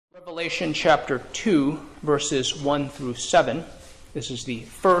Revelation chapter 2, verses 1 through 7. This is the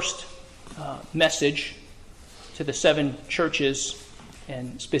first message to the seven churches,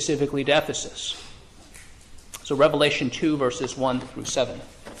 and specifically to Ephesus. So Revelation 2, verses 1 through 7.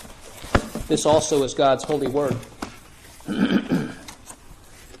 This also is God's holy word. To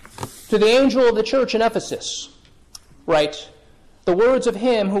the angel of the church in Ephesus, write, the words of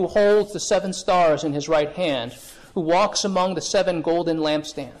him who holds the seven stars in his right hand, who walks among the seven golden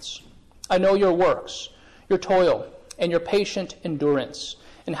lampstands. I know your works, your toil, and your patient endurance,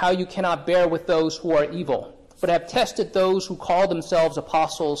 and how you cannot bear with those who are evil, but have tested those who call themselves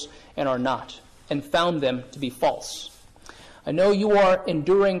apostles and are not, and found them to be false. I know you are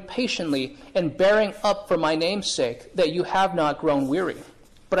enduring patiently and bearing up for my name's sake, that you have not grown weary.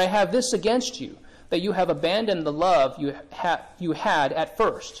 But I have this against you, that you have abandoned the love you had at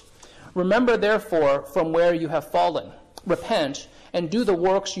first. Remember, therefore, from where you have fallen. Repent, and do the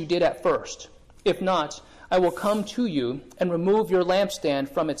works you did at first. If not, I will come to you and remove your lampstand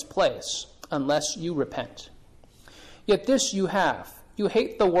from its place, unless you repent. Yet this you have. You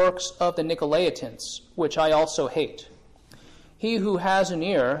hate the works of the Nicolaitans, which I also hate. He who has an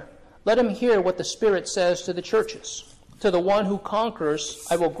ear, let him hear what the Spirit says to the churches. To the one who conquers,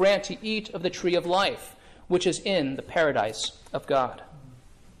 I will grant to eat of the tree of life, which is in the paradise of God.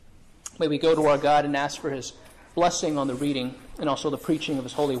 May we go to our God and ask for his blessing on the reading and also the preaching of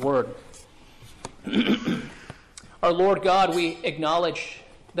his holy word. Our Lord God, we acknowledge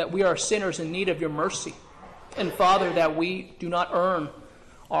that we are sinners in need of your mercy. And Father, that we do not earn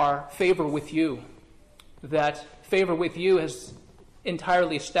our favor with you. That favor with you is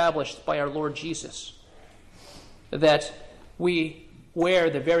entirely established by our Lord Jesus. That we wear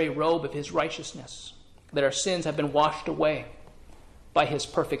the very robe of his righteousness. That our sins have been washed away by his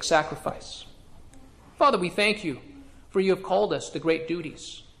perfect sacrifice. Father, we thank you, for you have called us to great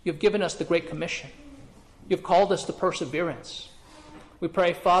duties. You have given us the great commission. You have called us to perseverance. We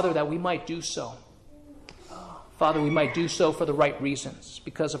pray, Father, that we might do so. Father, we might do so for the right reasons,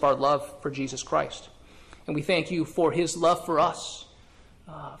 because of our love for Jesus Christ. And we thank you for his love for us.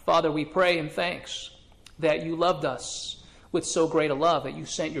 Father, we pray in thanks that you loved us with so great a love that you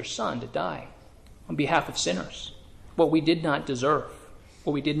sent your Son to die on behalf of sinners, what we did not deserve,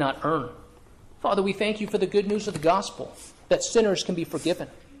 what we did not earn. Father, we thank you for the good news of the gospel, that sinners can be forgiven,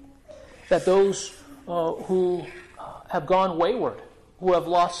 that those who have gone wayward, who have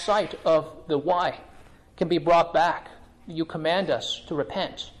lost sight of the why, can be brought back. You command us to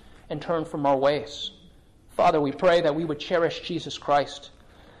repent and turn from our ways. Father, we pray that we would cherish Jesus Christ,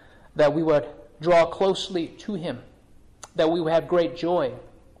 that we would draw closely to him, that we would have great joy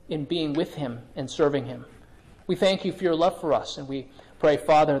in being with him and serving him. We thank you for your love for us, and we pray,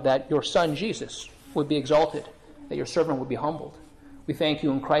 Father, that your Son, Jesus, would be exalted, that your servant would be humbled. We thank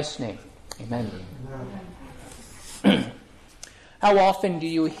you in Christ's name. Amen. How often do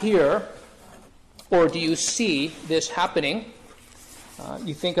you hear or do you see this happening?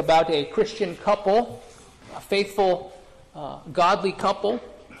 You think about a Christian couple, a faithful, godly couple,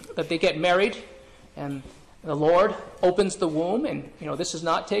 that they get married, and the Lord opens the womb, and this is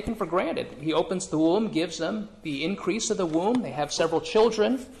not taken for granted. He opens the womb, gives them the increase of the womb. They have several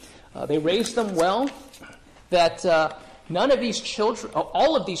children. They raise them well. That none of these children,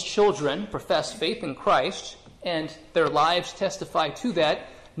 all of these children profess faith in Christ, and their lives testify to that.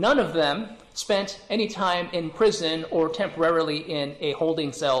 None of them spent any time in prison or temporarily in a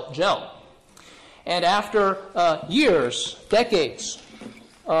holding cell jail. And after years, decades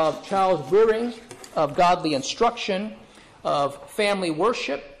of child rearing, of godly instruction, of family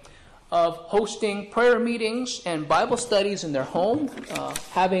worship, of hosting prayer meetings and Bible studies in their home,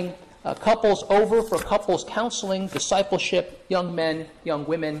 having couples over for couples counseling, discipleship, young men, young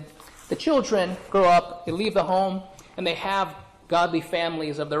women. The children grow up, they leave the home, and they have godly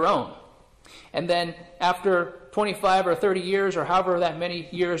families of their own. And then after 25 or 30 years, or however that many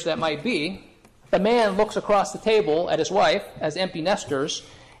years that might be, the man looks across the table at his wife as empty nesters,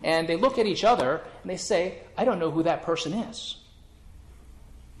 and they look at each other and they say, I don't know who that person is.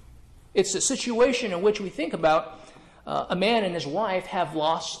 It's a situation in which we think about a man and his wife have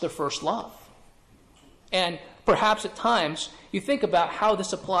lost their first love. And perhaps at times you think about how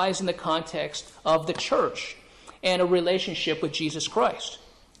this applies in the context of the church and a relationship with Jesus Christ.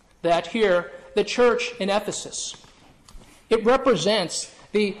 That here, the church in Ephesus, it represents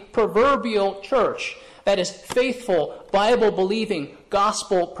the proverbial church that is faithful, Bible-believing,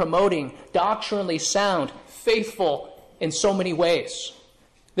 gospel-promoting, doctrinally sound, faithful in so many ways.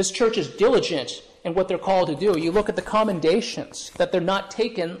 This church is diligent in what they're called to do. You look at the commendations, that they're not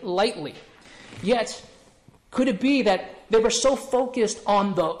taken lightly. Yet, could it be that they were so focused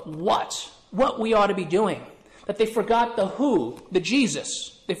on the what we ought to be doing, that they forgot the who, the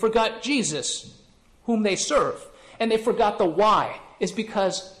Jesus. They forgot Jesus, whom they serve. And they forgot the why. It's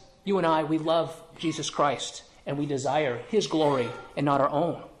because you and I, we love Jesus Christ, and we desire his glory and not our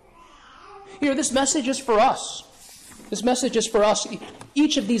own. This message is for us. This message is for us.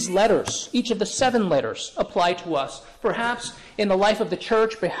 Each of these letters, each of the 7 letters apply to us. Perhaps in the life of the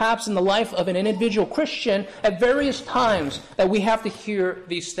church, perhaps in the life of an individual Christian, at various times that we have to hear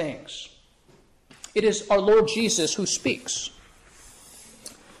these things. It is our Lord Jesus who speaks.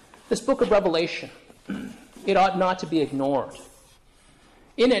 This book of Revelation, it ought not to be ignored.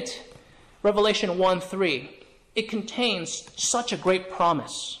 In it, Revelation 1:3, it contains such a great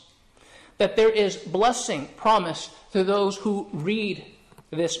promise that there is blessing promised to those who read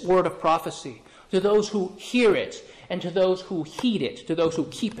this word of prophecy, to those who hear it, and to those who heed it, to those who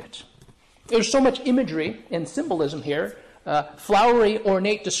keep it. There's so much imagery and symbolism here, flowery,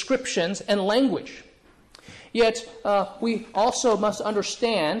 ornate descriptions and language. Yet, we also must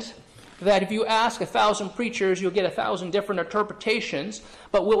understand that if you ask 1,000 preachers, you'll get 1,000 different interpretations.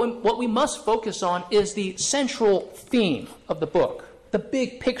 But what we must focus on is the central theme of the book, the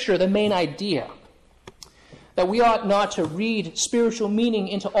big picture, the main idea. That we ought not to read spiritual meaning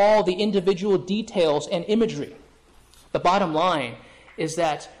into all the individual details and imagery. The bottom line is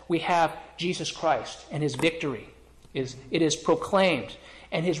that we have Jesus Christ and his victory. It is proclaimed,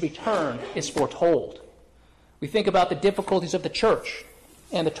 and his return is foretold. We think about the difficulties of the church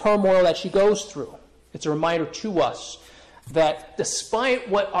and the turmoil that she goes through. It's a reminder to us that despite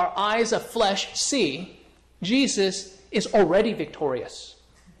what our eyes of flesh see, Jesus is already victorious,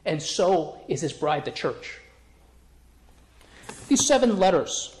 and so is his bride, the church. These 7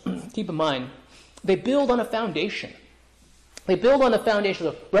 letters, keep in mind, they build on a foundation. They build on the foundation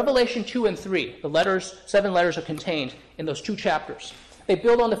of Revelation 2 and 3. The 7 letters are contained in those 2 chapters. They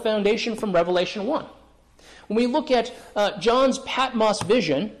build on the foundation from Revelation 1. When we look at John's Patmos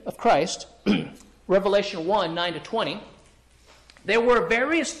vision of Christ, Revelation 1, 9-20, there were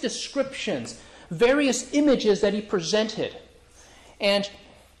various descriptions, various images that he presented. And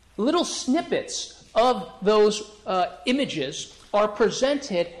little snippets of those images are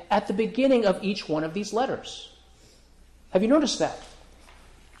presented at the beginning of each one of these letters. Have you noticed that?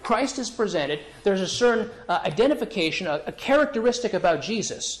 Christ is presented. There's a certain identification, a characteristic about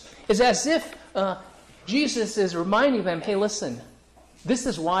Jesus. It's as if Jesus is reminding them, hey, listen, this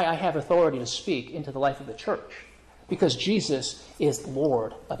is why I have authority to speak into the life of the church. Because Jesus is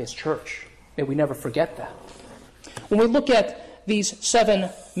Lord of his church. May we never forget that. When we look at these 7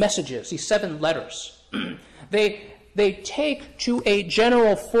 messages, these 7 letters, they take to a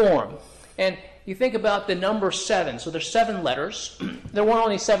general form. And you think about the number 7. So there's 7 letters. There weren't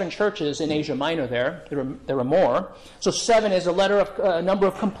only 7 churches in Asia Minor there. There were more. So 7 is a number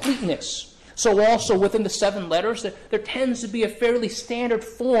of completeness. So also within the 7 letters, there tends to be a fairly standard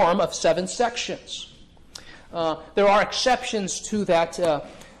form of 7 sections. There are exceptions to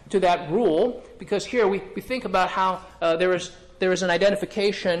that rule, because here we think about how there is an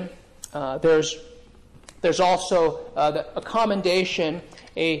identification. There's also a commendation,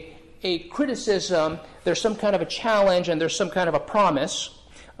 a criticism. There's some kind of a challenge, and there's some kind of a promise.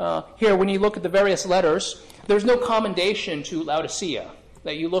 Here, when you look at the various letters, there's no commendation to Laodicea.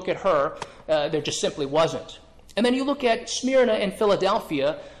 That you look at her, there just simply wasn't. And then you look at Smyrna and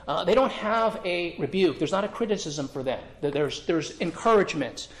Philadelphia, they don't have a rebuke. There's not a criticism for them. There's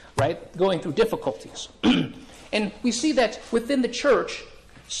encouragement, right, going through difficulties. And we see that within the church,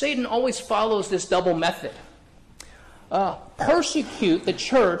 Satan always follows this double method. Persecute the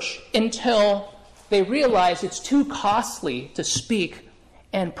church until they realize it's too costly to speak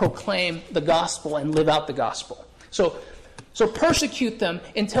and proclaim the gospel and live out the gospel. So persecute them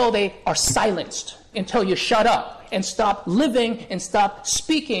until they are silenced, until you shut up and stop living and stop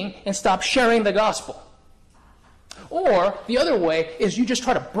speaking and stop sharing the gospel. Or the other way is you just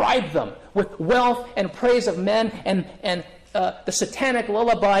try to bribe them with wealth and praise of men and the satanic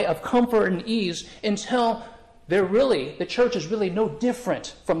lullaby of comfort and ease until the church is really no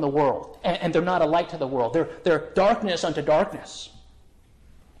different from the world, and they're not a light to the world. They're darkness unto darkness.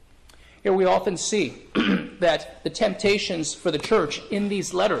 Here we often see that the temptations for the church in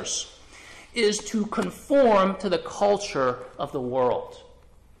these letters is to conform to the culture of the world.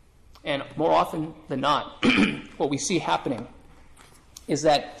 And more often than not, what we see happening is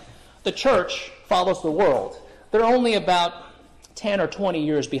that the church follows the world. They're only about 10 or 20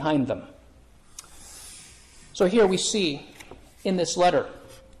 years behind them. So here we see in this letter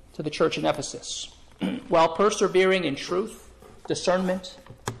to the church in Ephesus, while persevering in truth, discernment,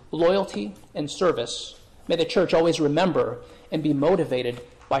 loyalty, and service, may the church always remember and be motivated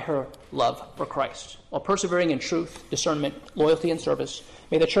by her love for Christ. While persevering in truth, discernment, loyalty, and service,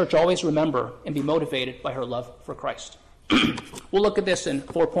 may the church always remember and be motivated by her love for Christ. We'll look at this in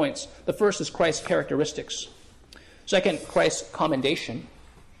 4 points. The first is Christ's characteristics. Second, Christ's commendation.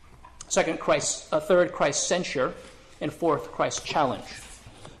 Third, Christ's censure. And fourth, Christ's challenge.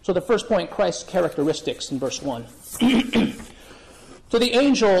 So the first point, Christ's characteristics in verse 1. To the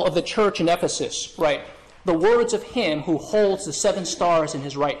angel of the church in Ephesus, write, the words of him who holds the 7 stars in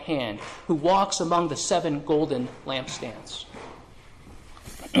his right hand, who walks among the 7 golden lampstands.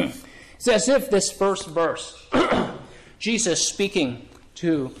 It's as if this first verse, Jesus speaking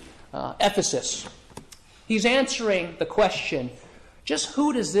to Ephesus, he's answering the question, just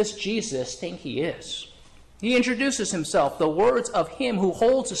who does this Jesus think he is? He introduces himself, the words of him who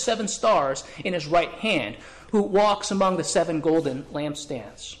holds the 7 stars in his right hand, who walks among the 7 golden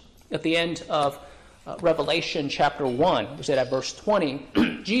lampstands. At the end of Revelation chapter 1, we said at verse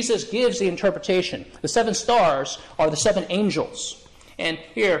 20, Jesus gives the interpretation. The 7 stars are the 7 angels. And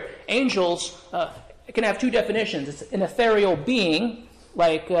here, angels can have 2 definitions. It's an ethereal being,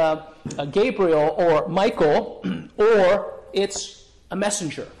 like Gabriel or Michael, or it's a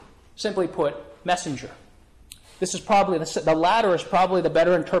messenger. Simply put, messenger. This is probably, the latter is probably the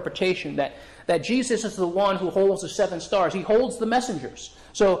better interpretation, that Jesus is the one who holds the 7 stars. He holds the messengers.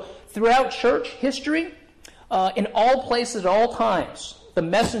 So throughout church history, in all places at all times, the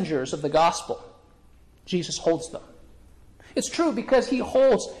messengers of the gospel, Jesus holds them. It's true because he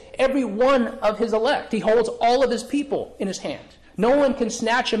holds every one of his elect. He holds all of his people in his hand. No one can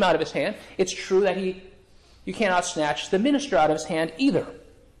snatch him out of his hand. It's true that you cannot snatch the minister out of his hand either.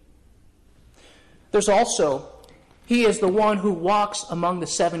 There's also, he is the one who walks among the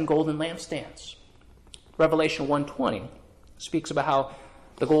 7 golden lampstands. Revelation 1:20 speaks about how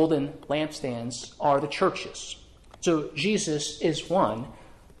the golden lampstands are the churches. So Jesus is one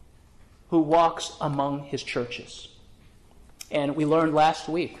who walks among his churches. And we learned last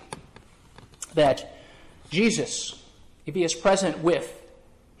week that Jesus, if he is present with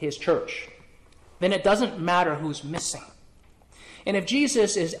his church, then it doesn't matter who's missing. And if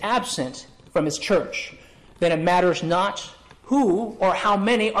Jesus is absent from his church, then it matters not who or how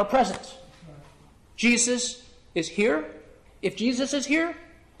many are present. Jesus is here. If Jesus is here,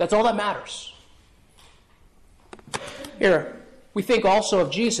 that's all that matters. Here, we think also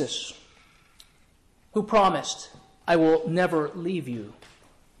of Jesus, who promised, I will never leave you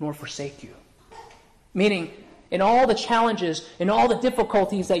nor forsake you. Meaning, in all the challenges, in all the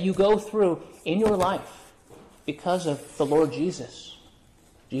difficulties that you go through in your life, because of the Lord Jesus,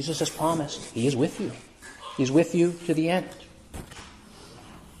 Jesus has promised he is with you. He's with you to the end.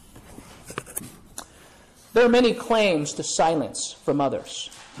 There are many claims to silence from others.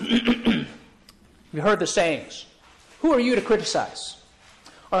 You heard the sayings. Who are you to criticize?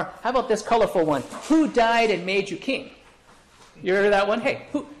 Or how about this colorful one? Who died and made you king? You heard that one? Hey,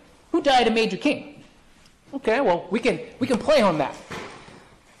 who died and made you king? Okay, well, we can play on that.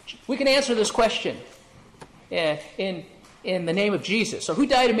 We can answer this question in the name of Jesus. So who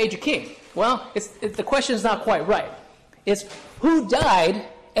died and made you king? Well, the question is not quite right. It's who died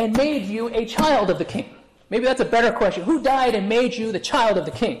and made you a child of the king? Maybe that's a better question. Who died and made you the child of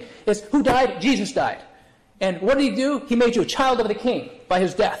the king? It's who died? Jesus died. And what did he do? He made you a child of the king by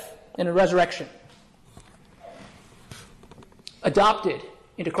his death and a resurrection. Adopted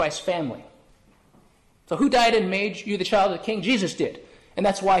into Christ's family. So who died and made you the child of the king? Jesus did. And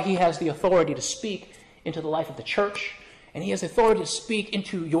that's why he has the authority to speak into the life of the church, and he has the authority to speak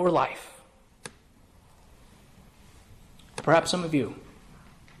into your life. Perhaps some of you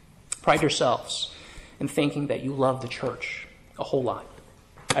pride yourselves in thinking that you love the church a whole lot.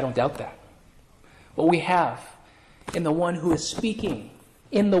 I don't doubt that. What we have in the one who is speaking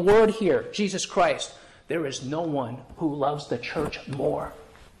in the word here, Jesus Christ, there is no one who loves the church more.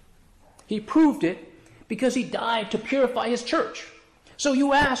 He proved it because he died to purify his church. So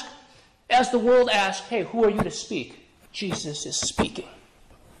you ask, as the world asks, hey, who are you to speak? Jesus is speaking.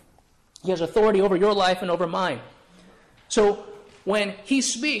 He has authority over your life and over mine. So when he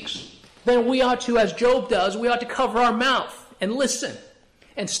speaks, then we ought to, as Job does, we ought to cover our mouth and listen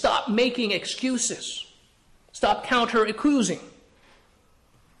and stop making excuses. Stop counter-accusing.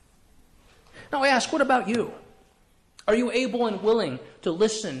 Now I ask, what about you? Are you able and willing to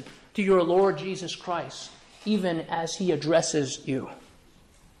listen to your Lord Jesus Christ, even as he addresses you?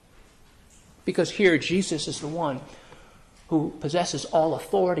 Because here, Jesus is the one who possesses all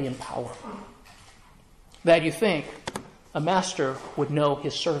authority and power. That you think a master would know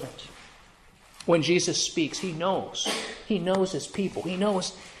his servant. When Jesus speaks, he knows. He knows his people. He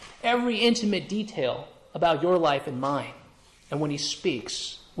knows every intimate detail about your life and mine. And when he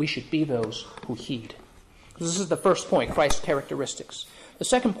speaks, we should be those who heed. This is the first point, Christ's characteristics. The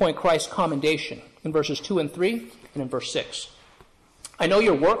second point, Christ's commendation, in verses 2 and 3 and in verse 6. I know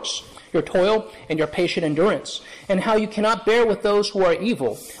your works, your toil, and your patient endurance, and how you cannot bear with those who are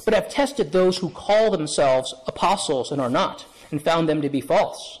evil, but have tested those who call themselves apostles and are not, and found them to be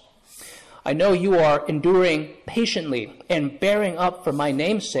false. I know you are enduring patiently and bearing up for my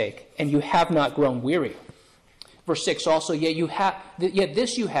name's sake, and you have not grown weary. Verse 6 also, yet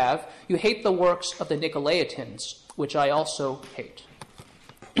this you have, you hate the works of the Nicolaitans, which I also hate.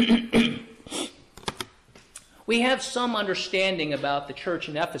 We have some understanding about the church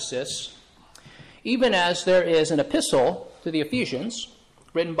in Ephesus, even as there is an epistle to the Ephesians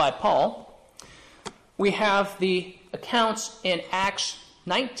written by Paul. We have the accounts in Acts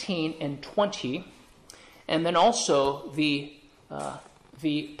 19 and 20, and then also the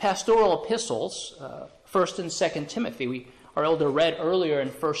pastoral epistles, 1st and 2nd Timothy. Our elder read earlier in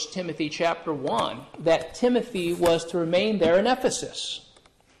 1 Timothy chapter 1 that Timothy was to remain there in Ephesus.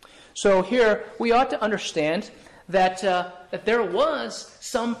 So here we ought to understand that there was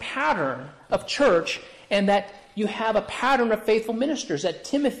some pattern of church, and that you have a pattern of faithful ministers, that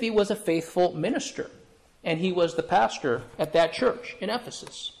Timothy was a faithful minister, and he was the pastor at that church in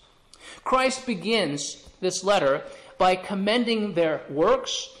Ephesus. Christ begins this letter by commending their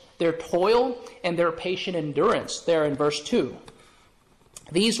works, their toil, and their patient endurance there in verse 2.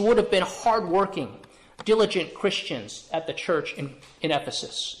 These would have been hardworking, diligent Christians at the church in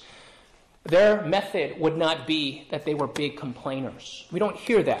Ephesus. Their method would not be that they were big complainers. We don't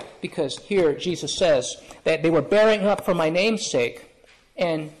hear that, because here Jesus says that they were bearing up for my name's sake,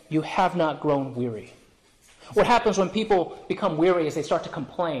 and you have not grown weary. What happens when people become weary is they start to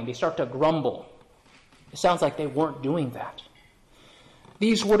complain, they start to grumble. It sounds like they weren't doing that.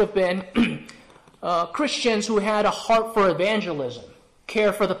 These would have been Christians who had a heart for evangelism,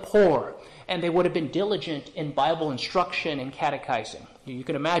 care for the poor, and they would have been diligent in Bible instruction and catechizing. You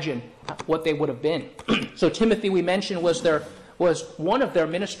can imagine what they would have been. So Timothy, we mentioned, was one of their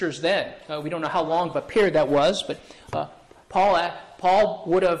ministers then. We don't know how long of a period that was, but Paul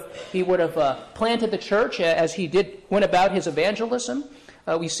would have planted the church as he went about his evangelism.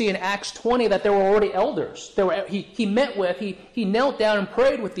 We see in Acts 20 that there were already elders. He knelt down and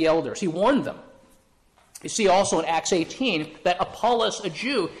prayed with the elders. He warned them. You see also in Acts 18 that Apollos, a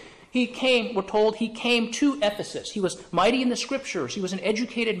Jew, we're told he came to Ephesus. He was mighty in the Scriptures. He was an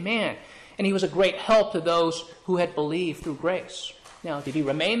educated man, and he was a great help to those who had believed through grace. Now, did he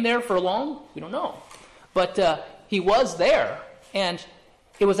remain there for long? We don't know. But he was there, and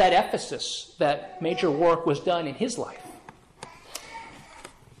it was at Ephesus that major work was done in his life.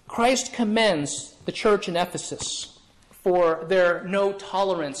 Christ commends the church in Ephesus for their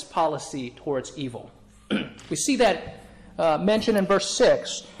no-tolerance policy towards evil. We see that mentioned in verse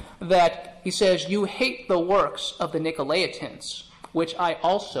 6, that he says, you hate the works of the Nicolaitans, which I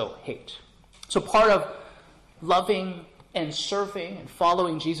also hate. So part of loving and serving and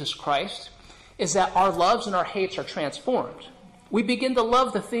following Jesus Christ is that our loves and our hates are transformed. We begin to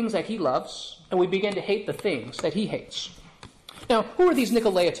love the things that he loves, and we begin to hate the things that he hates. Now, who are these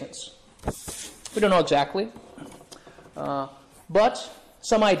Nicolaitans? We don't know exactly. But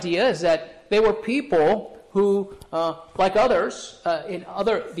some idea is that they were people who, like others,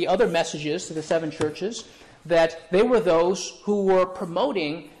 the other messages to the 7 churches, that they were those who were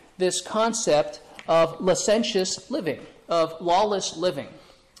promoting this concept of licentious living, of lawless living.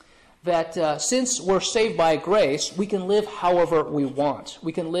 That since we're saved by grace, we can live however we want.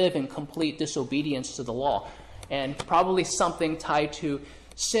 We can live in complete disobedience to the law. And probably something tied to,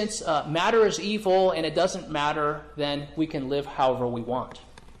 since matter is evil and it doesn't matter, then we can live however we want.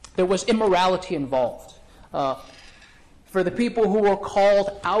 There was immorality involved. For the people who were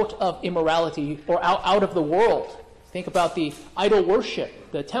called out of immorality or out of the world, think about the idol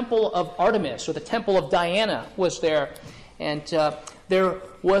worship. The temple of Artemis or the temple of Diana was there, and there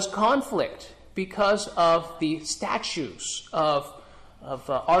was conflict because of the statues of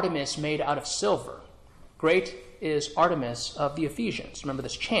Artemis made out of silver. Great is Artemis of the Ephesians. Remember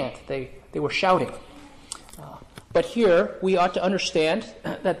this chant they were shouting. But here, we ought to understand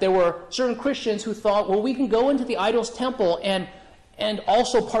that there were certain Christians who thought, well, we can go into the idol's temple and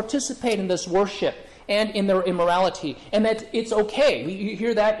also participate in this worship and in their immorality, and that it's okay. You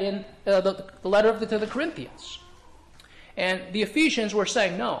hear that in the letter to the Corinthians. And the Ephesians were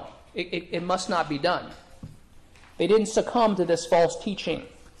saying, no, it must not be done. They didn't succumb to this false teaching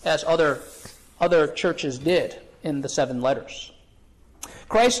as other churches did in the 7 letters.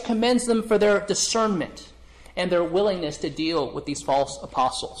 Christ commends them for their discernment and their willingness to deal with these false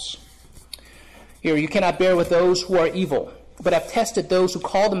apostles. Here, you cannot bear with those who are evil, but have tested those who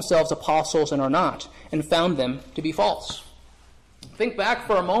call themselves apostles and are not, and found them to be false. Think back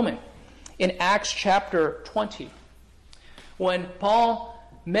for a moment in Acts chapter 20. When Paul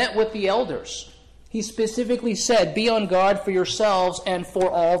met with the elders, he specifically said, "Be on guard for yourselves and for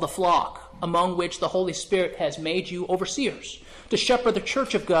all the flock, among which the Holy Spirit has made you overseers, to shepherd the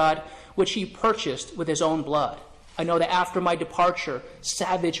church of God, which he purchased with his own blood. I know that after my departure,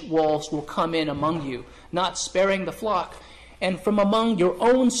 savage wolves will come in among you, not sparing the flock. And from among your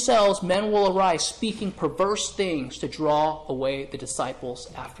own selves men will arise, speaking perverse things to draw away the disciples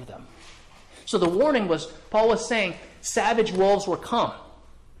after them." So the warning was, Paul was saying, savage wolves will come.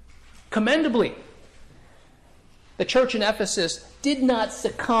 Commendably, the church in Ephesus did not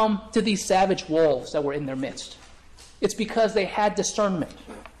succumb to these savage wolves that were in their midst. It's because they had discernment.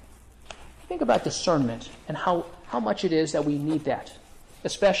 Think about discernment and how much it is that we need that,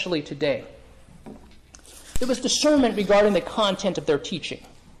 especially today. There was discernment regarding the content of their teaching.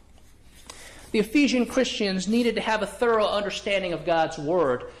 The Ephesian Christians needed to have a thorough understanding of God's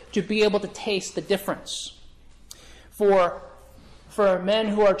word to be able to taste the difference. For men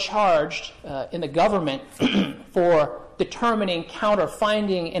who are charged in the government for determining,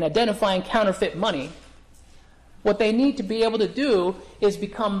 finding, and identifying counterfeit money, what they need to be able to do is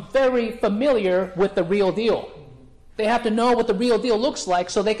become very familiar with the real deal. They have to know what the real deal looks like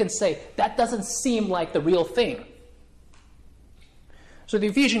so they can say, that doesn't seem like the real thing. So the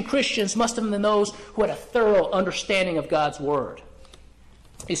Ephesian Christians must have been those who had a thorough understanding of God's word.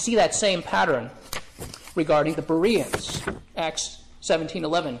 You see that same pattern regarding the Bereans, Acts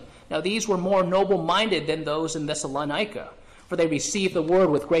 17:11. Now these were more noble-minded than those in Thessalonica, for they received the word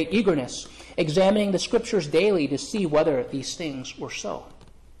with great eagerness, examining the scriptures daily to see whether these things were so.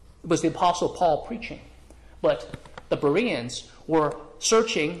 It was the Apostle Paul preaching, but the Bereans were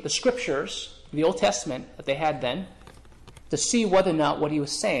searching the scriptures, the Old Testament that they had then, to see whether or not what he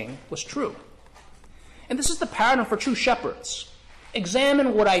was saying was true. And this is the pattern for true shepherds.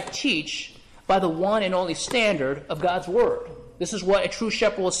 Examine what I teach by the one and only standard of God's word. This is what a true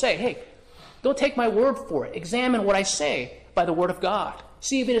shepherd will say. Hey, don't take my word for it. Examine what I say by the word of God.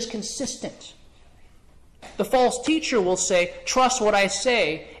 See if it is consistent. The false teacher will say, trust what I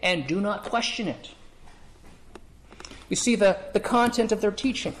say and do not question it. We see the content of their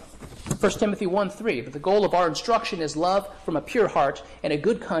teaching. 1 Timothy 1:3, but the goal of our instruction is love from a pure heart and a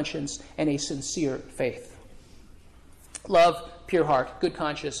good conscience and a sincere faith. Love, pure heart, good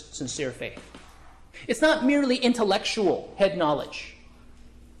conscience, sincere faith. It's not merely intellectual head knowledge.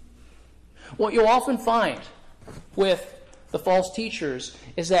 What you'll often find with the false teachers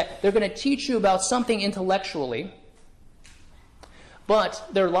is that they're going to teach you about something intellectually, but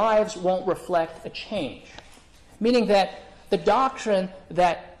their lives won't reflect a change. Meaning that the doctrine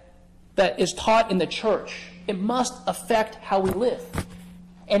that is taught in the church, it must affect how we live.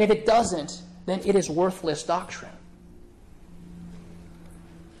 And if it doesn't, then it is worthless doctrine.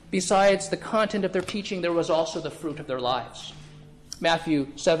 Besides the content of their teaching, there was also the fruit of their lives. Matthew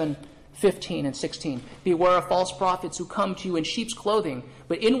 7:15 and 16. Beware of false prophets who come to you in sheep's clothing,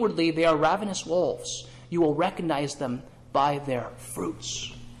 but inwardly they are ravenous wolves. You will recognize them by their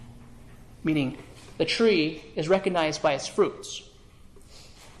fruits. Meaning, the tree is recognized by its fruits.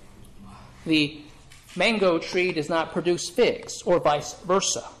 The mango tree does not produce figs, or vice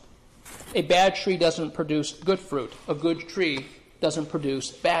versa. A bad tree doesn't produce good fruit. A good tree doesn't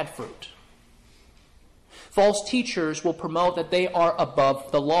produce bad fruit. False teachers will promote that they are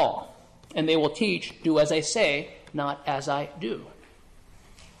above the law, and they will teach, do as I say, not as I do.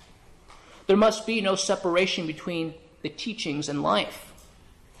 There must be no separation between the teachings and life.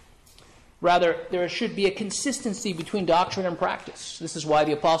 Rather, there should be a consistency between doctrine and practice. This is why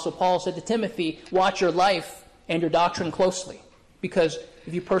the Apostle Paul said to Timothy, watch your life and your doctrine closely, because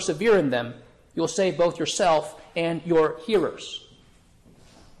if you persevere in them, you'll save both yourself and your hearers.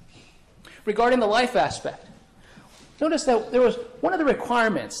 Regarding the life aspect, notice that there was one of the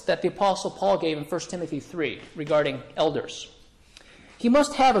requirements that the Apostle Paul gave in 1 Timothy 3 regarding elders. He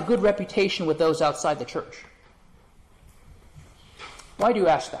must have a good reputation with those outside the church. Why do you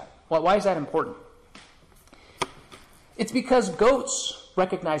ask that? Why is that important? It's because goats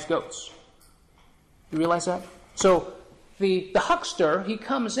recognize goats. You realize that? So the huckster, he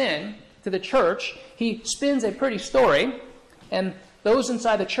comes in to the church, he spins a pretty story, and those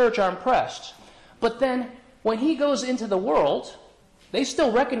inside the church are impressed. But then when he goes into the world, they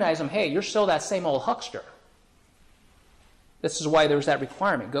still recognize him. Hey, you're still that same old huckster. This is why there's that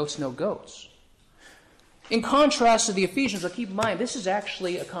requirement. Goats know goats. In contrast to the Ephesians, but keep in mind, this is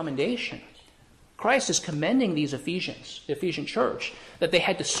actually a commendation. Christ is commending these Ephesians, the Ephesian church, that they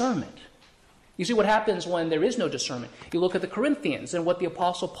had discernment. You see what happens when there is no discernment. You look at the Corinthians and what the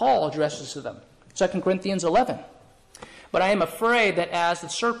Apostle Paul addresses to them. 2 Corinthians 11. But I am afraid that as the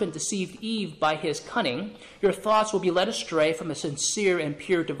serpent deceived Eve by his cunning, your thoughts will be led astray from a sincere and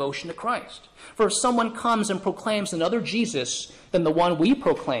pure devotion to Christ. For if someone comes and proclaims another Jesus than the one we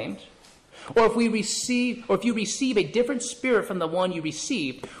proclaimed, or if you receive a different spirit from the one you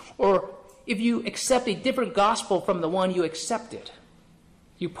received, or if you accept a different gospel from the one you accepted,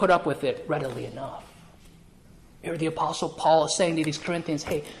 you put up with it readily enough. Here the Apostle Paul is saying to these Corinthians,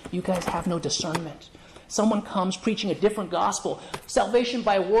 hey, you guys have no discernment. Someone comes preaching a different gospel, salvation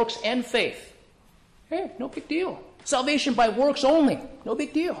by works and faith. Hey, no big deal. Salvation by works only, no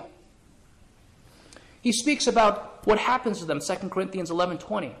big deal. He speaks about what happens to them, 2 Corinthians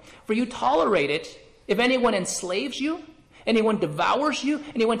 11:20. For you tolerate it if anyone enslaves you, anyone devours you,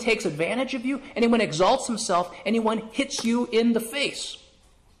 anyone takes advantage of you, anyone exalts himself, anyone hits you in the face.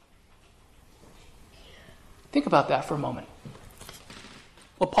 Think about that for a moment.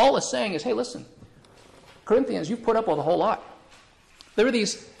 What Paul is saying is, hey, listen, Corinthians, you've put up with a whole lot. There are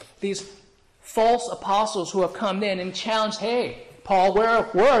these false apostles who have come in and challenged, hey, Paul, where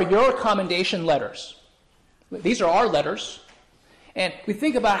are your commendation letters? These are our letters. And we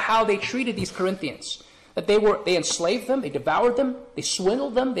think about how they treated these Corinthians. That they enslaved them, they devoured them, they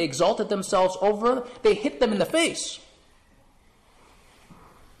swindled them, they exalted themselves over them, they hit them in the face.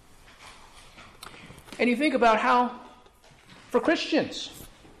 And you think about how, for Christians,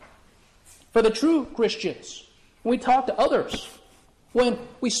 for the true Christians, when we talk to others, when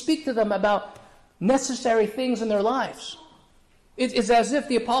we speak to them about necessary things in their lives, it's as if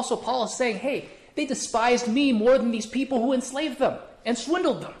the Apostle Paul is saying, hey, they despised me more than these people who enslaved them and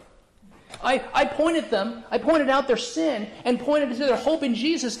swindled them. I pointed out their sin and pointed to their hope in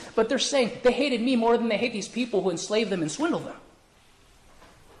Jesus, but they're saying they hated me more than they hate these people who enslaved them and swindled them.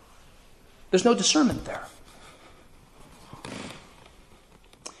 There's no discernment there.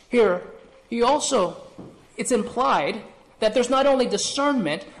 Here, it's implied that there's not only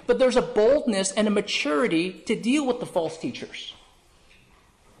discernment, but there's a boldness and a maturity to deal with the false teachers.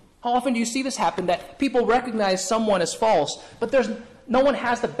 How often do you see this happen, that people recognize someone as false, but no one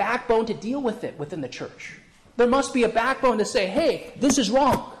has the backbone to deal with it within the church? There must be a backbone to say, hey, this is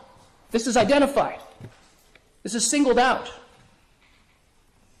wrong. This is identified. This is singled out.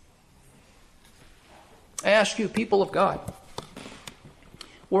 I ask you, people of God,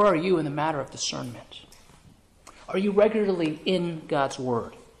 where are you in the matter of discernment? Are you regularly in God's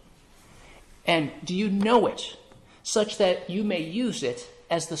Word? And do you know it such that you may use it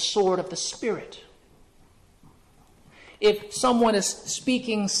as the sword of the Spirit? If someone is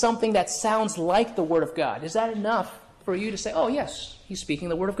speaking something that sounds like the Word of God, is that enough for you to say, oh yes, he's speaking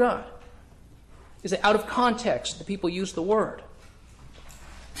the Word of God? Is it out of context that people use the Word?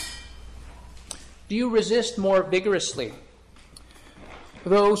 Do you resist more vigorously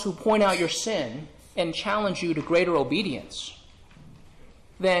those who point out your sin and challenge you to greater obedience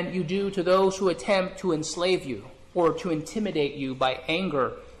than you do to those who attempt to enslave you or to intimidate you by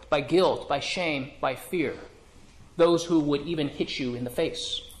anger, by guilt, by shame, by fear? Those who would even hit you in the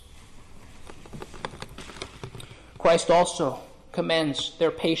face. Christ also commends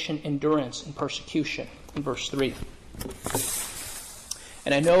their patient endurance in persecution in verse 3.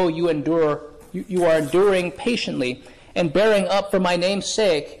 And I know you are enduring patiently and bearing up for my name's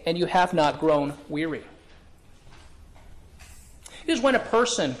sake, and you have not grown weary. It is when a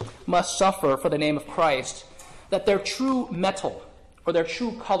person must suffer for the name of Christ that their true metal or their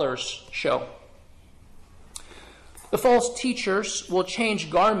true colors show. The false teachers will change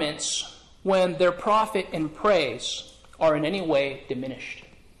garments when their profit and praise are in any way diminished.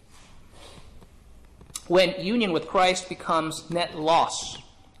 When union with Christ becomes net loss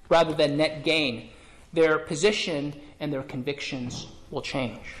rather than net gain, their position and their convictions will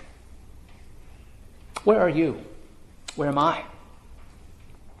change. Where are you? Where am I?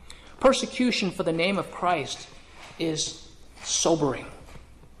 Persecution for the name of Christ is sobering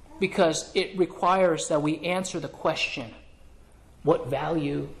because it requires that we answer the question, what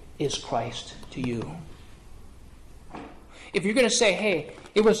value is Christ to you? If you're going to say, hey,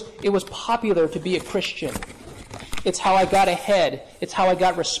 it was popular to be a Christian, it's how I got ahead, it's how I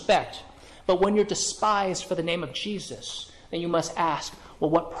got respect, but when you're despised for the name of Jesus, then you must ask,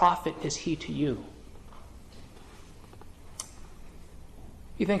 well, what profit is he to you?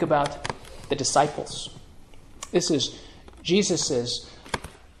 You think about the disciples. This is Jesus'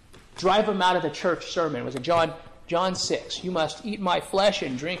 drive them out of the church sermon. Was it John 6? You must eat my flesh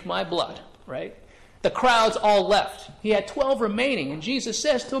and drink my blood, right? The crowds all left. He had 12 remaining, and Jesus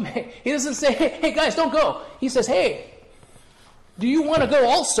says to him, he doesn't say, hey guys, don't go. He says, hey, do you want to go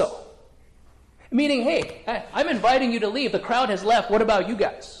also? Meaning, hey, I'm inviting you to leave. The crowd has left. What about you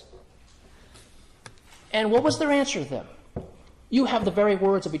guys? And what was their answer to them? You have the very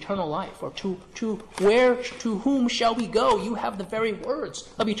words of eternal life. Or to whom shall we go? You have the very words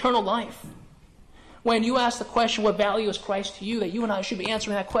of eternal life. When you ask the question, what value is Christ to you, that you and I should be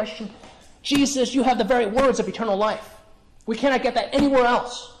answering that question, Jesus, you have the very words of eternal life. We cannot get that anywhere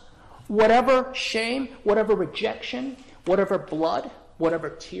else. Whatever shame, whatever rejection, whatever blood, whatever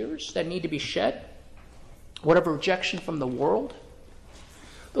tears that need to be shed, whatever rejection from the world,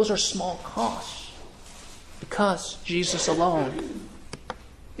 those are small costs, because Jesus alone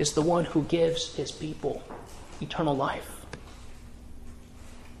is the one who gives his people eternal life.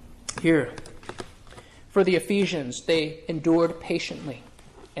 Here, for the Ephesians, they endured patiently,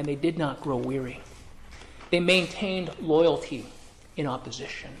 and they did not grow weary. They maintained loyalty in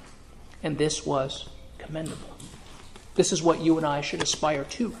opposition, and this was commendable. This is what you and I should aspire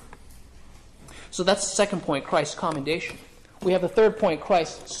to. So that's the second point, Christ's commendation. We have the third point,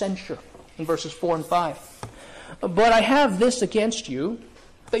 Christ's censure, in verses 4 and 5. But I have this against you,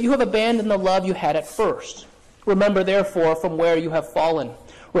 that you have abandoned the love you had at first. Remember, therefore, from where you have fallen.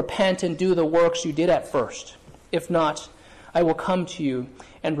 Repent and do the works you did at first. If not, I will come to you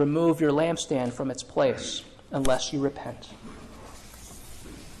and remove your lampstand from its place, unless you repent.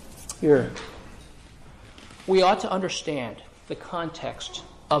 Here, we ought to understand the context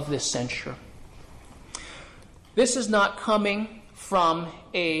of this censure. This is not coming from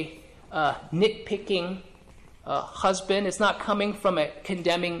a nitpicking husband. It's not coming from a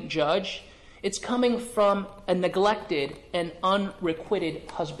condemning judge. It's coming from a neglected and unrequited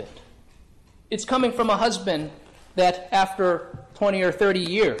husband. It's coming from a husband that after 20 or 30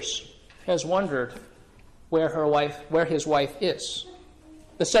 years has wondered where his wife is.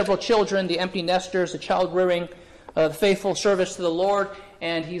 The several children, the empty nesters, the child rearing, the faithful service to the Lord,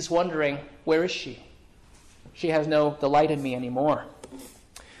 and he's wondering, where is she? She has no delight in me anymore.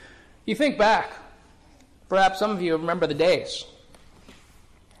 You think back, perhaps some of you remember the days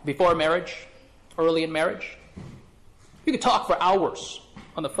before marriage, early in marriage. You could talk for hours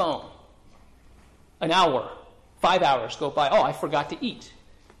on the phone. An hour, 5 hours go by. Oh, I forgot to eat.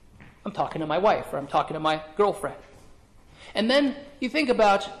 I'm talking to my wife, or I'm talking to my girlfriend. And then you think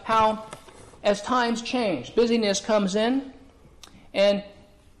about how, as times change, busyness comes in, and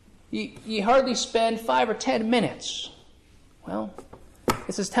you hardly spend 5 or 10 minutes. Well,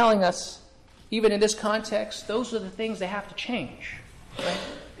 this is telling us, even in this context, those are the things that have to change. Right?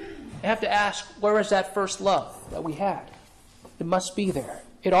 They have to ask, where is that first love that we had? It must be there.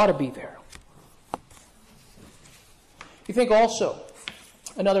 It ought to be there. You think also,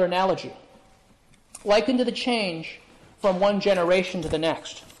 another analogy, likened to the change from one generation to the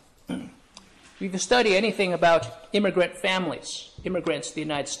next. If you study anything about immigrant families, immigrants to the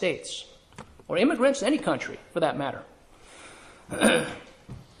United States, or immigrants to any country for that matter, they're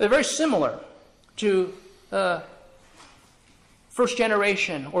very similar to first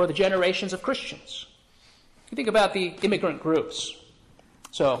generation or the generations of Christians. You think about the immigrant groups.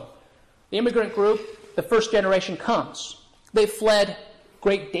 So, the immigrant group, the first generation comes. They fled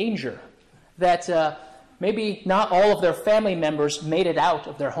great danger that maybe not all of their family members made it out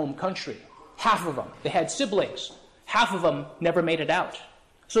of their home country. Half of them. They had siblings. Half of them never made it out.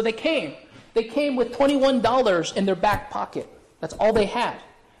 So they came. They came with $21 in their back pocket. That's all they had.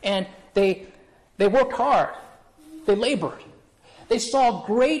 And they worked hard. They labored. They saw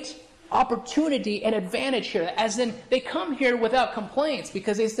great opportunity and advantage here, as in they come here without complaints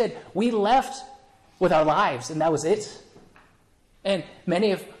because they said, we left with our lives and that was it. And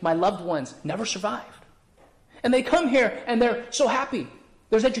many of my loved ones never survived. And they come here and they're so happy.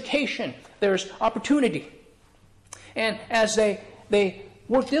 There's education. There's opportunity. And as they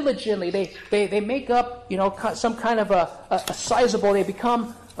work diligently, they make up, some kind of a sizable, they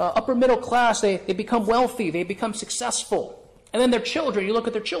become upper middle class, they become wealthy, they become successful. And then their children, you look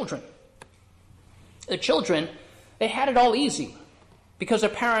at their children. Their children, they had it all easy because their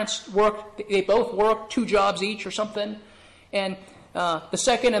parents worked, they both worked 2 jobs each or something. And the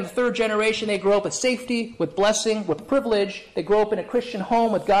second and the third generation, they grow up with safety, with blessing, with privilege. They grow up in a Christian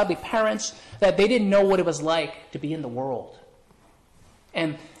home with godly parents that they didn't know what it was like to be in the world.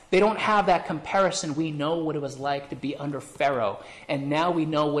 And they don't have that comparison. We know what it was like to be under Pharaoh. And now we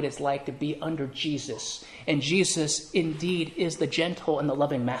know what it's like to be under Jesus. And Jesus indeed is the gentle and the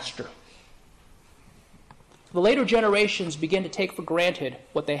loving master. The later generations begin to take for granted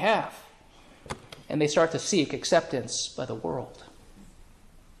what they have. And they start to seek acceptance by the world.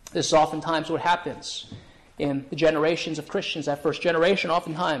 This is oftentimes what happens in the generations of Christians. That first generation,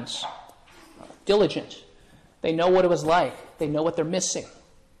 oftentimes diligent. They know what it was like. They know what they're missing.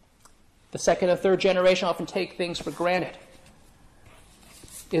 The second and third generation often take things for granted.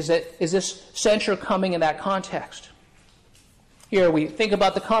 Is this censure coming in that context? Here we think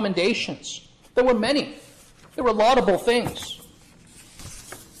about the commendations. There were many. There were laudable things.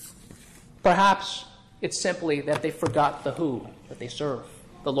 Perhaps it's simply that they forgot the who that they serve,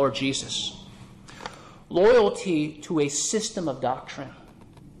 the Lord Jesus. Loyalty to a system of doctrine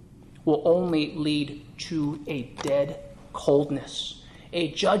will only lead to a dead coldness,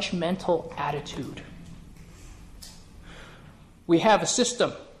 a judgmental attitude. We have a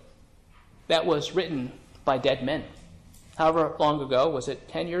system that was written by dead men. However long ago, was it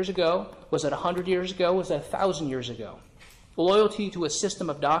 10 years ago? Was it 100 years ago? Was it 1,000 years ago? Loyalty to a system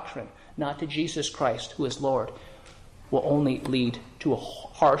of doctrine, not to Jesus Christ, who is Lord, will only lead to a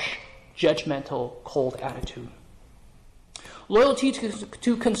harsh, judgmental, cold attitude. Loyalty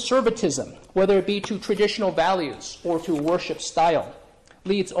to conservatism, whether it be to traditional values or to worship style,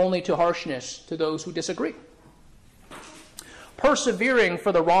 leads only to harshness to those who disagree. Persevering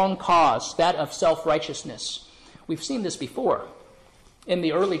for the wrong cause, that of self-righteousness. We've seen this before. In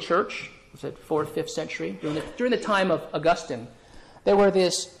the early church, was it 4th, 5th century, during the time of Augustine, there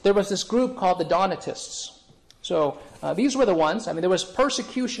was this group called the Donatists. So these were the ones, there was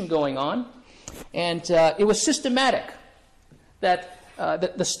persecution going on, and it was systematic. That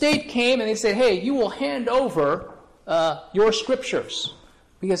the state came and they said, hey, you will hand over your scriptures.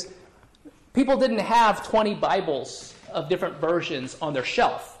 Because people didn't have 20 Bibles of different versions on their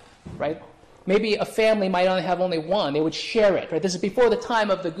shelf, right? Maybe a family might only have one. They would share it, right? This is before the time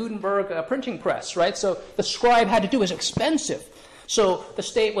of the Gutenberg printing press, right? So the scribe had to do it. It was expensive. So the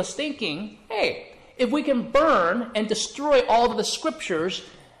state was thinking, hey, if we can burn and destroy all of the scriptures,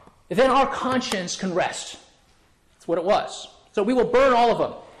 then our conscience can rest. That's what it was. So we will burn all of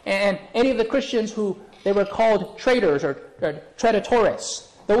them. And any of the Christians who they were called traitors or traditores,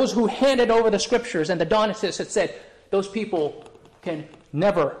 those who handed over the scriptures, and the Donatists had said, those people can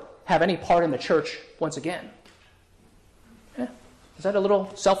never have any part in the church once again. Yeah. Is that a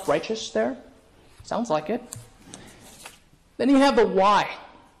little self-righteous there? Sounds like it. Then you have the why.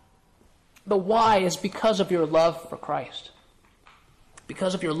 The why is because of your love for Christ.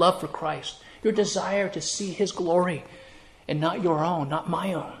 Because of your love for Christ. Your desire to see His glory and not your own, not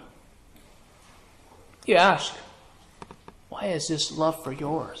my own. You ask, why is this love for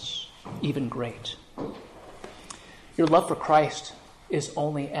yours even great? Your love for Christ is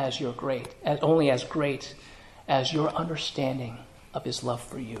only as great as your understanding of His love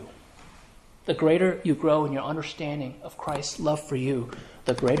for you. The greater you grow in your understanding of Christ's love for you,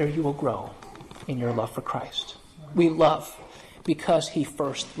 the greater you will grow in your love for Christ. We love because He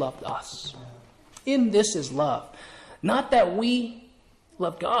first loved us. In this is love. Not that we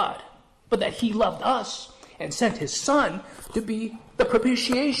love God, but that He loved us and sent His Son to be the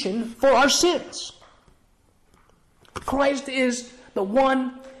propitiation for our sins. Christ is the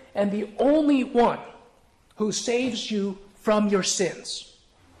one and the only one who saves you from your sins.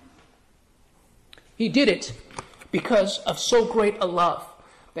 He did it because of so great a love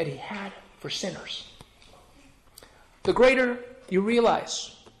that He had for sinners. The greater you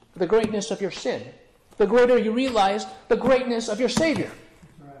realize the greatness of your sin, the greater you realize the greatness of your Savior.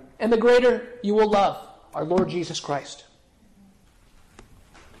 Right. And the greater you will love our Lord Jesus Christ.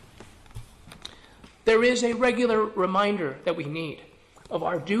 There is a regular reminder that we need of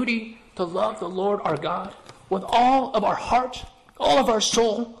our duty to love the Lord our God with all of our heart, all of our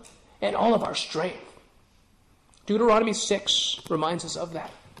soul, and all of our strength. Deuteronomy 6 reminds us of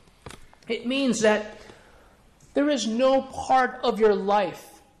that. It means that there is no part of your life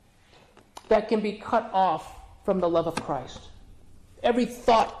that can be cut off from the love of Christ. Every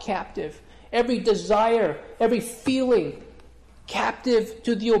thought captive, every desire, every feeling captive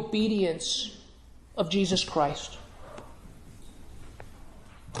to the obedience of Jesus Christ.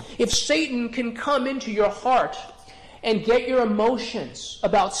 If Satan can come into your heart and get your emotions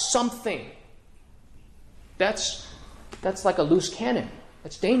about something, that's like a loose cannon.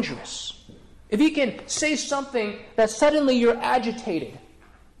 That's dangerous. If he can say something that suddenly you're agitated,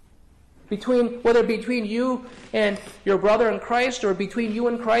 whether between you and your brother in Christ or between you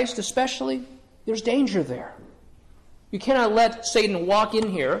and Christ especially, there's danger there. You cannot let Satan walk in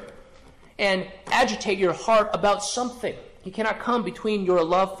here and agitate your heart about something. He cannot come between your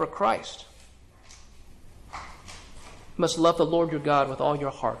love for Christ. You must love the Lord your God with all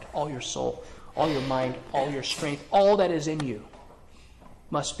your heart, all your soul, all your mind, all your strength. All that is in you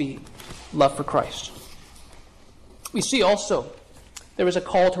must be love for Christ. We see also there is a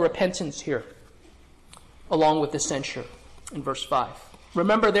call to repentance here, along with the censure in verse 5.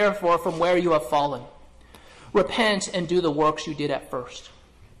 Remember, therefore, from where you have fallen. Repent and do the works you did at first.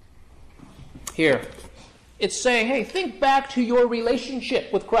 here. It's saying, hey, think back to your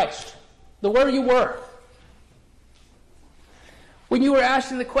relationship with Christ, where you were. When you were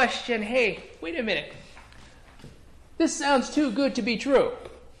asking the question, hey, wait a minute, this sounds too good to be true.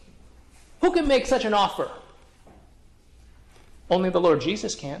 Who can make such an offer? Only the Lord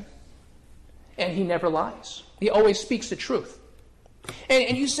Jesus can. And he never lies. He always speaks the truth.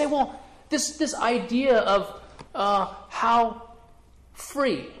 And you say, well, this idea of how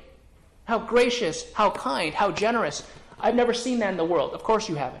free, how gracious, how kind, how generous, I've never seen that in the world. Of course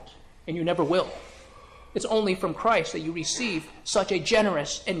you haven't, and you never will. It's only from Christ that you receive such a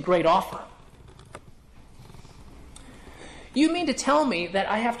generous and great offer. You mean to tell me that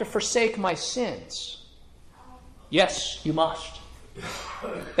I have to forsake my sins? Yes, you must.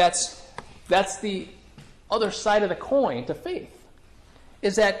 That's the other side of the coin to faith,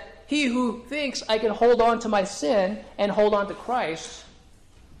 is that he who thinks I can hold on to my sin and hold on to Christ,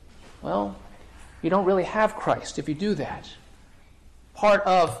 well, you don't really have Christ if you do that. Part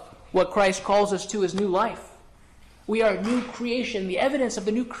of what Christ calls us to is new life. We are a new creation. The evidence of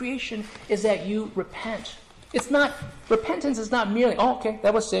the new creation is that you repent. Repentance is not merely, oh, okay,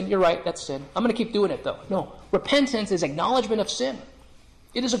 that was sin. You're right, that's sin. I'm going to keep doing it, though. No, repentance is acknowledgement of sin.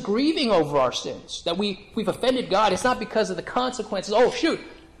 It is a grieving over our sins, that we've offended God. It's not because of the consequences. Oh, shoot,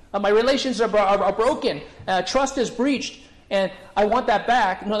 my relations are broken. Trust is breached, and I want that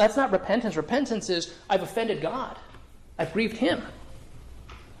back. No, that's not repentance. Repentance is, I've offended God. I've grieved him.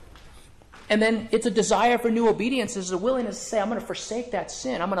 And then it's a desire for new obedience. It's a willingness to say, I'm going to forsake that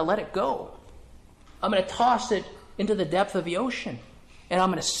sin. I'm going to let it go. I'm going to toss it into the depth of the ocean, and I'm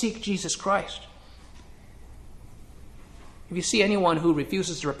going to seek Jesus Christ. If you see anyone who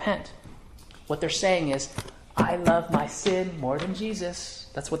refuses to repent, what they're saying is, I love my sin more than Jesus.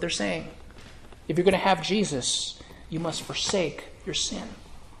 That's what they're saying. If you're going to have Jesus, you must forsake your sin.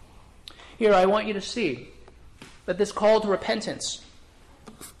 Here, I want you to see that this call to repentance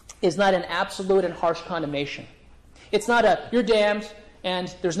is not an absolute and harsh condemnation. It's not you're damned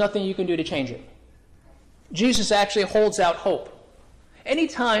and there's nothing you can do to change it. Jesus actually holds out hope.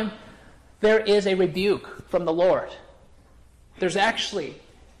 Anytime there is a rebuke from the Lord, there's actually,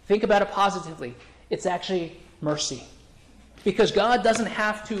 think about it positively, it's actually mercy. Because God doesn't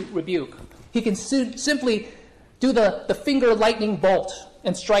have to rebuke. He can simply do the finger lightning bolt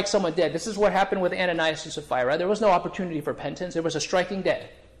and strike someone dead. This is what happened with Ananias and Sapphira. There was no opportunity for repentance. There was a striking dead.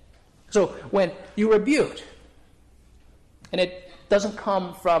 So when you rebuked, and it doesn't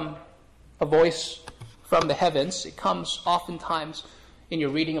come from a voice from the heavens, it comes oftentimes in your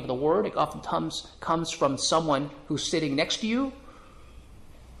reading of the Word, it oftentimes comes from someone who's sitting next to you.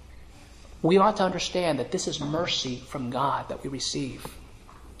 We ought to understand that this is mercy from God that we receive.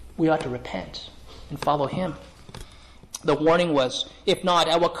 We ought to repent and follow him. The warning was, if not,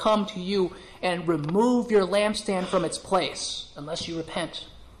 I will come to you and remove your lampstand from its place unless you repent.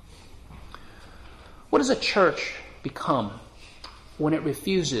 What does a church become when it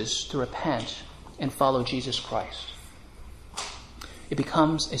refuses to repent and follow Jesus Christ? It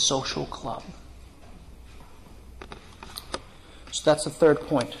becomes a social club. So that's the third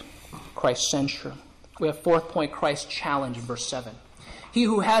point, Christ's censure. We have fourth point, Christ's challenge in verse 7. He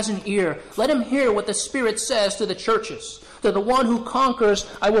who has an ear, let him hear what the Spirit says to the churches. To the one who conquers,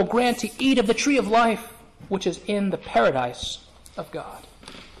 I will grant to eat of the tree of life, which is in the paradise of God.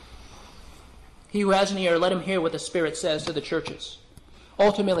 He who has an ear, let him hear what the Spirit says to the churches.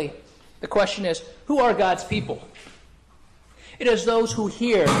 Ultimately, the question is, who are God's people? It is those who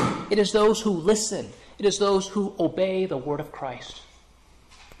hear. It is those who listen. It is those who obey the word of Christ.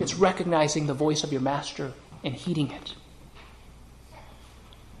 It's recognizing the voice of your master and heeding it.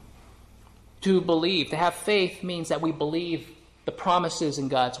 To believe, to have faith, means that we believe the promises in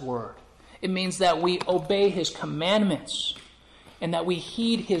God's word. It means that we obey his commandments and that we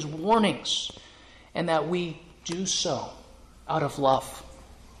heed his warnings and that we do so out of love,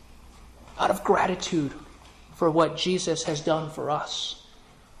 out of gratitude for what Jesus has done for us.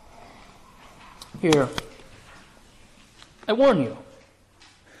 Here, I warn you,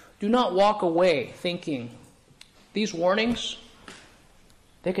 do not walk away thinking, these warnings,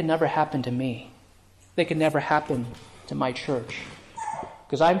 they could never happen to me. They could never happen to my church.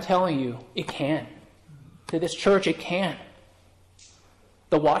 Because I'm telling you, it can. To this church, it can.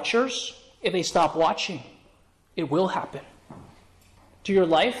 The watchers, if they stop watching, it will happen. To your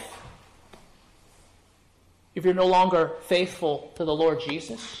life, if you're no longer faithful to the Lord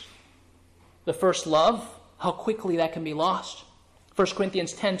Jesus, the first love, how quickly that can be lost. 1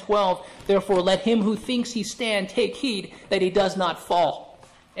 Corinthians 10:12, therefore let him who thinks he stand take heed that he does not fall.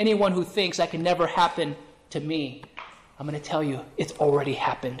 Anyone who thinks that can never happen to me, I'm going to tell you, it's already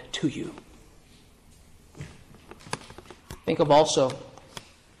happened to you. Think of also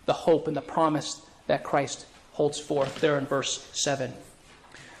the hope and the promise that Christ holds forth there in verse 7.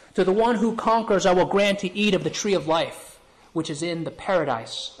 To the one who conquers, I will grant to eat of the tree of life, which is in the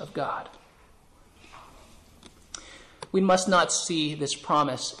paradise of God. We must not see this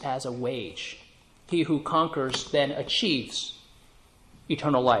promise as a wage. He who conquers then achieves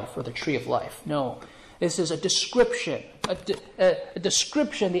eternal life or the tree of life. No, this is a description, a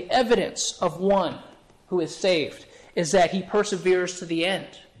description, the evidence of one who is saved is that he perseveres to the end.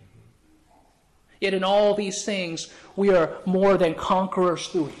 Yet in all these things, we are more than conquerors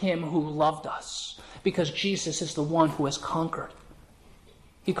through him who loved us, because Jesus is the one who has conquered.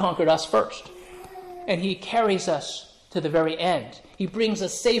 He conquered us first, and he carries us to the very end. He brings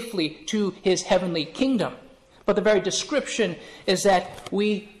us safely to his heavenly kingdom. But the very description is that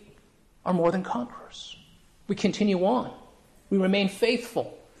we are more than conquerors. We continue on. We remain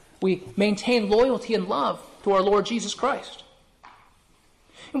faithful. We maintain loyalty and love to our Lord Jesus Christ.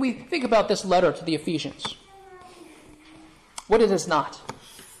 And we think about this letter to the Ephesians. What it is not.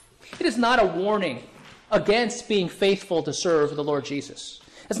 It is not a warning against being faithful to serve the Lord Jesus.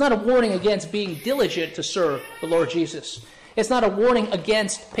 It's not a warning against being diligent to serve the Lord Jesus. It's not a warning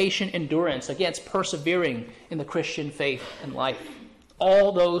against patient endurance, against persevering in the Christian faith and life.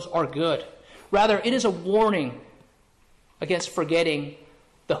 All those are good. Rather, it is a warning against forgetting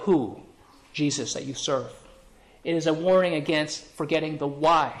the who, Jesus, that you serve. It is a warning against forgetting the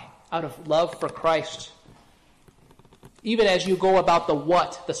why, out of love for Christ. Even as you go about the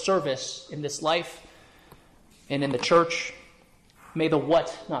what, the service in this life and in the church, may the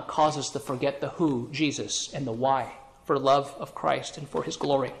what not cause us to forget the who, Jesus, and the why, for love of Christ and for his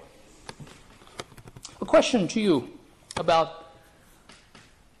glory. A question to you about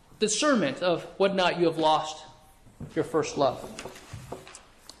discernment of whether or not you have lost your first love.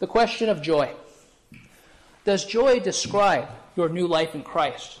 The question of joy. Does joy describe your new life in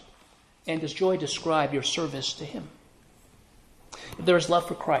Christ? And does joy describe your service to him? If there is love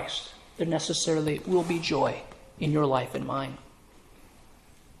for Christ, there necessarily will be joy in your life and mine.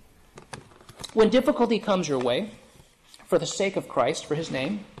 When difficulty comes your way, for the sake of Christ, for his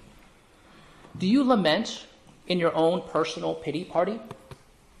name, do you lament in your own personal pity party?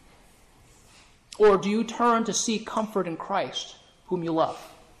 Or do you turn to seek comfort in Christ, whom you love?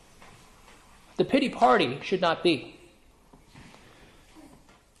 The pity party should not be.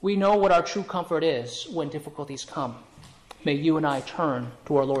 We know what our true comfort is when difficulties come. May you and I turn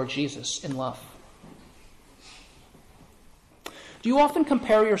to our Lord Jesus in love. Do you often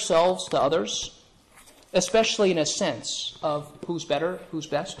compare yourselves to others, especially in a sense of who's better, who's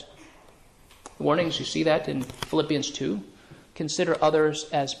best? Warnings, you see that in Philippians 2. Consider others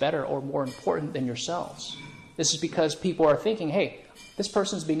as better or more important than yourselves. This is because people are thinking, hey, this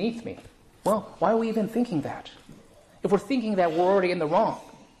person's beneath me. Well, why are we even thinking that? If we're thinking that, we're already in the wrong.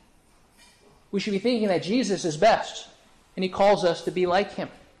 We should be thinking that Jesus is best, and he calls us to be like him.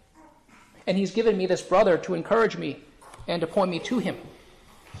 And he's given me this brother to encourage me and to point me to him.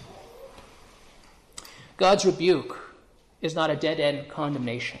 God's rebuke is not a dead-end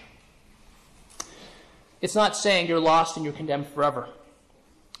condemnation. It's not saying you're lost and you're condemned forever.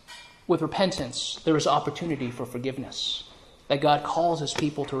 With repentance, there is opportunity for forgiveness. That God calls his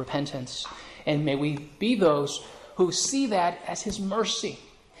people to repentance. And may we be those who see that as his mercy.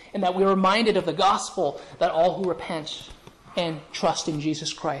 And that we're reminded of the gospel that all who repent and trust in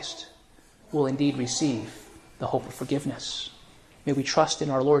Jesus Christ will indeed receive the hope of forgiveness. May we trust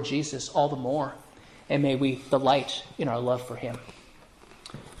in our Lord Jesus all the more. And may we delight in our love for him.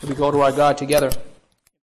 May we go to our God together.